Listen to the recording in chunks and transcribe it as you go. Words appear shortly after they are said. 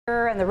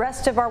And the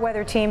rest of our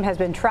weather team has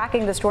been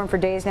tracking the storm for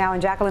days now.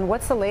 And Jacqueline,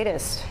 what's the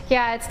latest?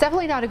 Yeah, it's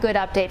definitely not a good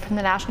update from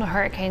the National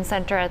Hurricane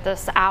Center at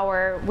this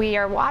hour. We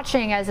are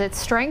watching as it's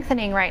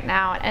strengthening right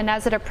now, and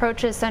as it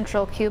approaches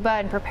central Cuba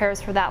and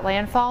prepares for that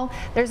landfall,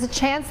 there's a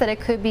chance that it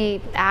could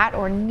be at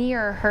or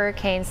near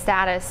hurricane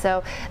status.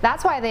 So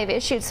that's why they've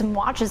issued some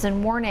watches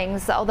and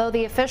warnings. Although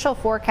the official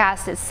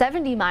forecast is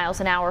 70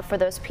 miles an hour for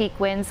those peak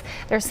winds,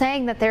 they're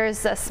saying that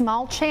there's a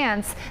small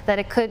chance that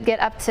it could get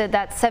up to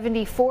that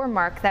 74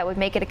 mark that would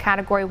make it a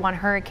Category 1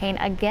 hurricane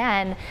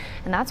again,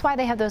 and that's why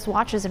they have those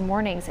watches and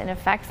warnings in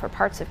effect for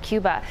parts of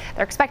Cuba.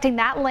 They're expecting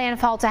that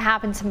landfall to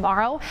happen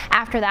tomorrow.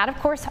 After that, of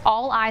course,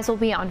 all eyes will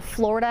be on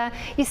Florida.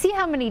 You see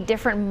how many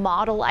different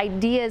model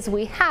ideas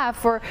we have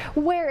for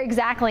where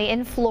exactly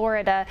in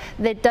Florida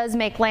that does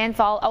make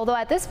landfall, although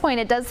at this point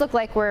it does look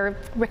like we're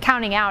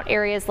counting out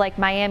areas like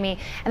Miami,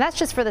 and that's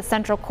just for the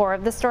central core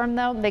of the storm.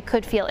 Though they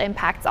could feel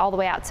impacts all the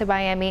way out to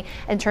Miami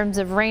in terms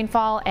of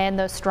rainfall and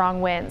those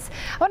strong winds.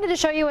 I wanted to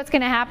show you what's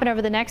going to happen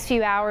over the next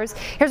few hours.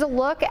 Here's a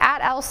look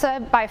at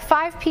Elsa by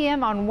 5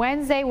 p.m. on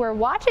Wednesday. We're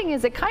watching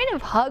as it kind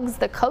of hugs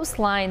the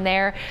coastline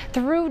there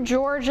through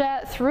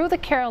Georgia, through the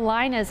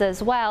Carolinas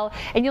as well.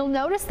 And you'll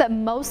notice that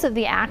most of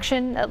the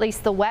action, at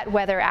least the wet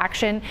weather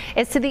action,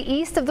 is to the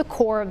east of the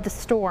core of the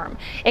storm.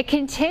 It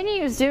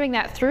continues doing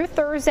that through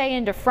Thursday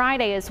into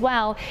Friday as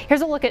well.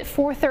 Here's a look at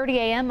 4:30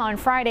 a.m. on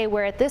Friday,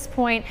 where at this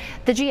point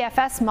the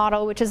GFS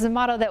model, which is the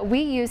model that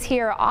we use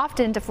here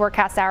often to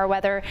forecast our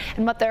weather,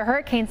 and what the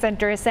Hurricane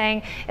Center is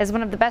saying is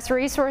one of the best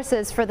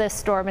resources for this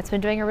storm. It's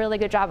been doing a really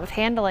good job of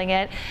handling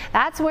it.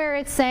 That's where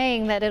it's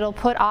saying that it'll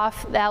put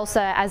off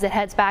Elsa as it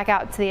heads back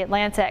out to the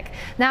Atlantic.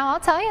 Now, I'll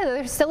tell you,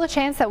 there's still a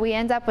chance that we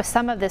end up with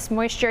some of this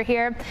moisture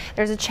here.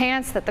 There's a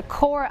chance that the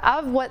core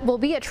of what will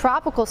be a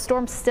tropical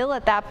storm still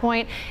at that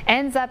point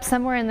ends up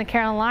somewhere in the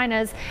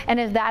Carolinas, and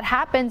if that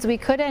happens, we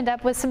could end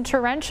up with some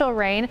torrential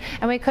rain,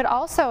 and we could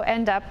also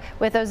end up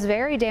with those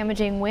very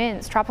damaging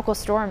winds. Tropical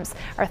storms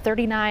are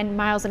 39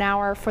 miles an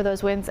hour for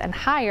those winds and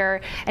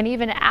higher, and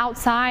even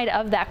outside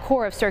of that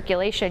core of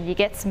circulation, you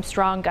get some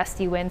strong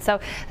gusty winds. So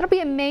that'll be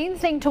a main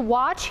thing to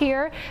watch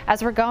here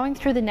as we're going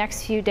through the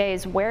next few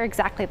days, where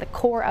exactly the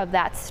core of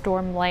that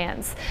storm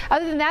lands.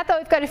 Other than that, though,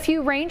 we've got a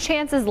few rain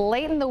chances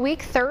late in the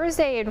week.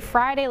 Thursday and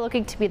Friday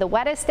looking to be the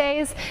wettest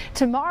days.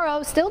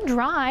 Tomorrow, still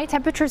dry,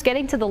 temperatures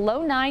getting to the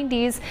low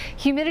 90s,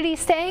 humidity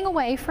staying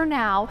away for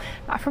now,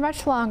 not for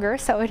much longer,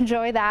 so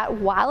enjoy that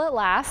while it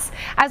lasts.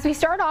 As we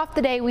start off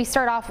the day, we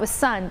start off with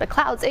sun, but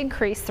clouds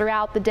increase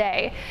throughout the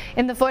day.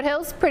 In the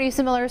foothills, pretty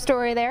similar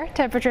story there.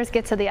 Temperatures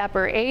get to the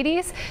upper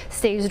 80s,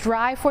 stays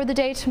dry for the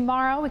day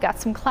tomorrow. We got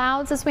some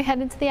clouds as we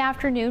head into the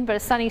afternoon, but a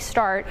sunny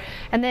start.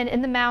 And then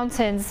in the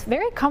mountains,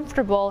 very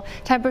comfortable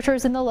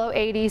temperatures in the low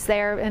 80s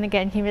there, and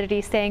again,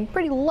 humidity staying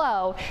pretty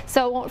low,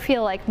 so it won't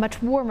feel like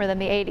much warmer than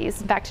the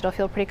 80s. In fact, it'll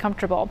feel pretty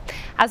comfortable.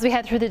 As we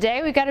head through the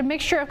day, we've got a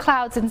mixture of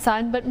clouds and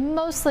sun, but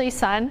mostly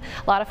sun.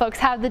 A lot of folks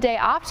have the day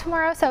off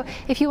tomorrow, so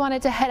if you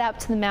wanted to head up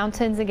to the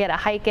mountains and get a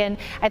hike in,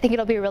 I think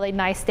it'll be a really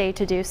nice day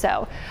to do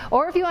so.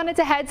 Or if you wanted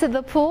to head to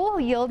the pool,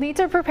 you'll need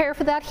to prepare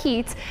for that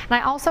heat. And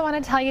I also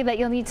want to tell you that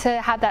you'll need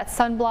to have that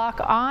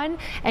sunblock on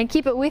and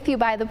keep it with you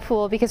by the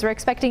pool, because we're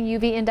expecting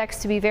UV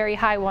index to be very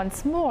high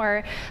once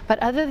more. But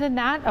other than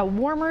that, a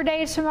warmer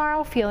day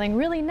tomorrow, feeling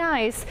really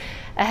nice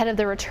ahead of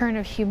the return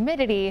of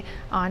humidity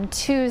on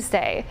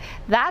Tuesday.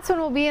 That's when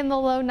we'll be in the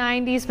low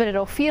 90s, but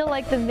it'll feel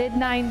like the mid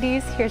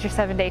 90s. Here's your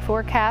 7-day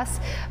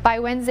forecast. By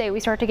Wednesday, we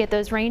start to get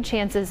those rain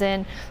chances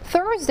in.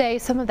 Thursday,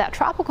 some of that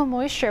tropical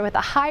moisture with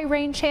a high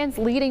rain chance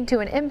leading to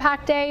an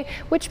impact day,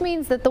 which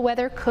means that the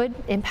weather could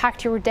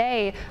impact your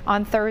day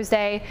on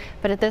Thursday.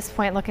 But at this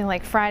point, looking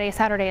like Friday,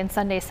 Saturday, and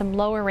Sunday, some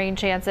lower rain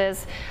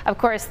chances. Of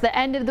course, the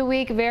end of the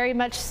week very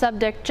much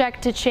subject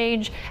to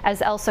change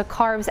as Elsa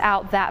carves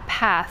out that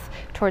path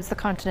towards the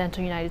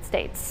continental United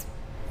States.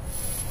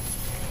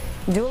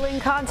 Dueling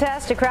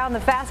contest to crown the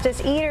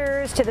fastest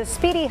eaters to the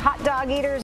speedy hot dog eaters.